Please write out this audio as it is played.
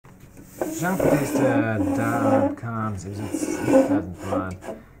Junk Taster, that comes episode 6001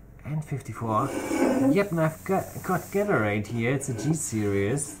 and 54. Yep, and I've got Gatorade here. It's a G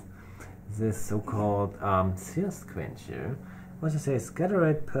series. This so-called thirst quencher. What does it say? It's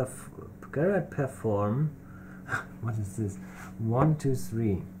Gatorade Perform. What is this? 1, 2,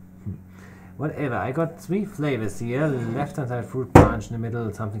 3. Whatever. I got 3 flavors here. Left hand side fruit punch, in the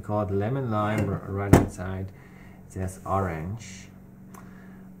middle something called lemon lime. Right hand side there's orange.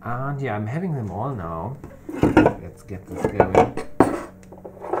 And yeah, I'm having them all now. Let's get this going.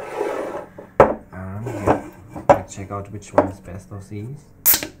 And yeah, let's check out which one is best of these.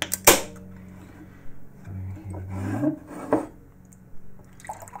 So here we go.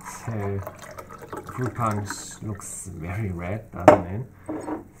 So fruit punch looks very red, doesn't it?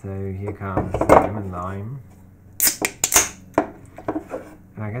 So here comes lemon lime.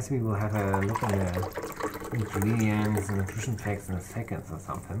 And I guess we will have a look at the ingredients and nutrition facts in a second or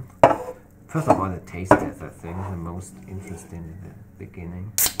something. First of all, the taste test, I think, the most interesting in the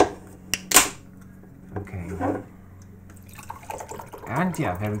beginning. Okay. And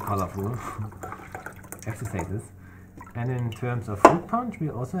yeah, very colorful. I have to say this. And in terms of fruit punch, we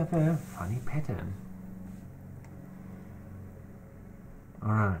also have a funny pattern.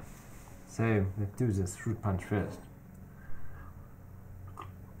 Alright, so let's do this fruit punch first.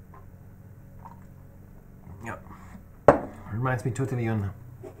 Yeah, reminds me totally on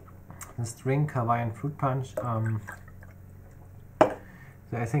this drink, Hawaiian fruit punch. So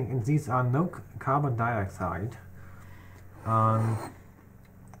I think these are no carbon dioxide.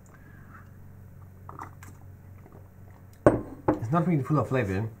 It's not really full of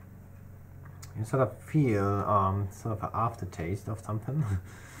flavor. You sort of feel sort of an aftertaste of something.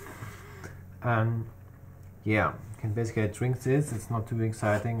 And yeah, you can basically drink this. It's not too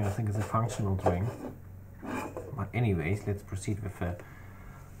exciting. I think it's a functional drink. But anyways, let's proceed with a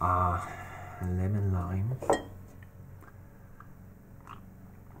lemon lime.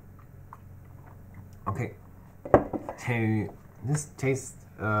 Okay, so this tastes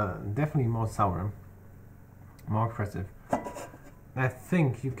definitely more sour, more aggressive. I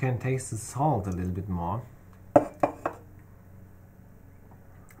think you can taste the salt a little bit more.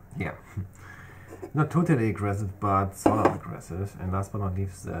 Yeah, not totally aggressive, but sort of aggressive. And last but not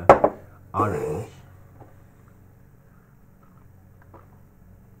least, the orange.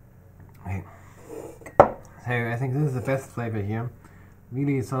 Okay. So I think this is the best flavor here.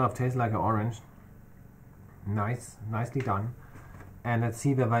 Really sort of tastes like an orange. Nicely done. And let's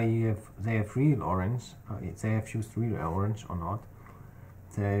see whether they have real orange, they have used real orange or not.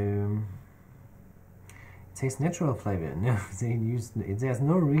 So it says natural flavor. No, there's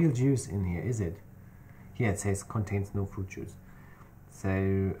no real juice in here, is it? Here it says contains no fruit juice. So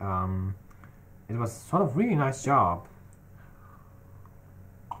it was sort of really nice job.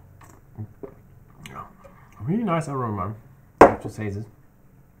 Really nice aroma, I have to say this.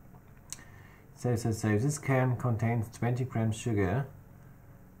 So this can contains 20 grams sugar,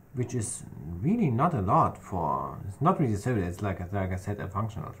 which is really not a lot for, it's not really soda, it's like I said, a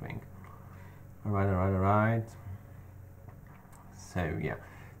functional drink. Alright. So yeah,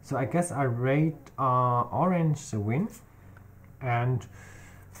 so I guess I rate orange the win, and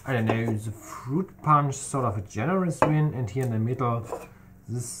I don't know, the fruit punch sort of a generous win, and here in the middle,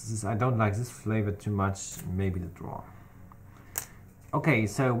 this I don't like this flavor too much, maybe the draw. Okay,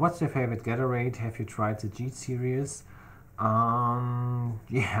 so what's your favorite Gatorade? Have you tried the G series?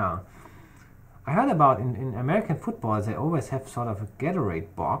 Yeah, I heard about in American football they always have sort of a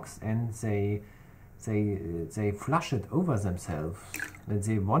Gatorade box, and they flush it over themselves. And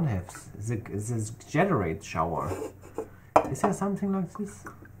they won't have this Gatorade shower. Is there something like this?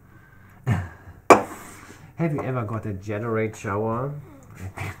 Have you ever got a Gatorade shower?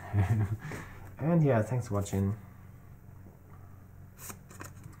 And yeah, thanks for watching.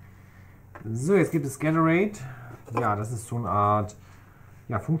 So, jetzt gibt es Gatorade. Ja, das ist so eine Art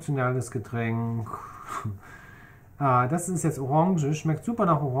funktionales Getränk. Das ist jetzt Orange, schmeckt super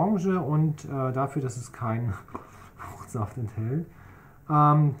nach Orange und dafür, dass es keinen Fruchtsaft enthält.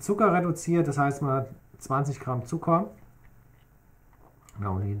 Zucker reduziert, das heißt man hat 20 Gramm Zucker.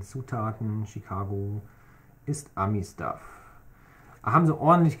 Genau, die Zutaten, Chicago ist Ami-Stuff. Haben sie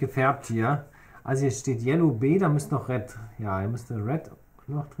ordentlich gefärbt hier. Also hier steht Yellow B, da müsste noch Red, ja, hier müsste Red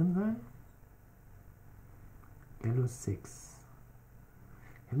noch drin sein. Yellow 6.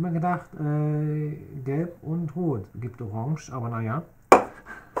 Ich hätte mal gedacht, Gelb und Rot gibt Orange, aber naja.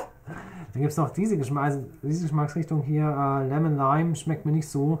 Dann gibt es noch diese Geschmacksrichtung hier, Lemon Lime, schmeckt mir nicht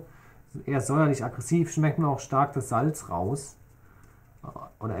so, eher säuerlich aggressiv, schmeckt mir auch stark das Salz raus.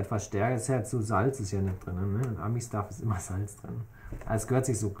 Oder etwas stärker. Ist ja so Salz ist ja nicht drin. Ne? In Ami-Stuff ist immer Salz drin. Also es gehört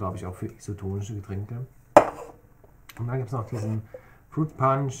sich so, glaube ich, auch für isotonische Getränke. Und dann gibt es noch diesen Fruit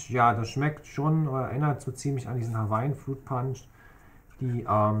Punch. Ja, das schmeckt schon, oder erinnert so ziemlich an diesen Hawaiian Fruit Punch. Die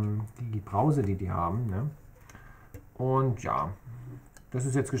Brause, die haben. Ne? Und ja, das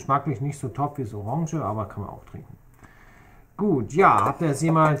ist jetzt geschmacklich nicht so top wie das Orange, aber kann man auch trinken. Gut, ja, habt ihr das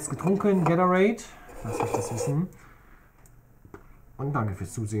jemals getrunken? Gatorade? Lasst mich das wissen. Und danke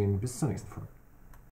fürs Zusehen. Bis zur nächsten Folge.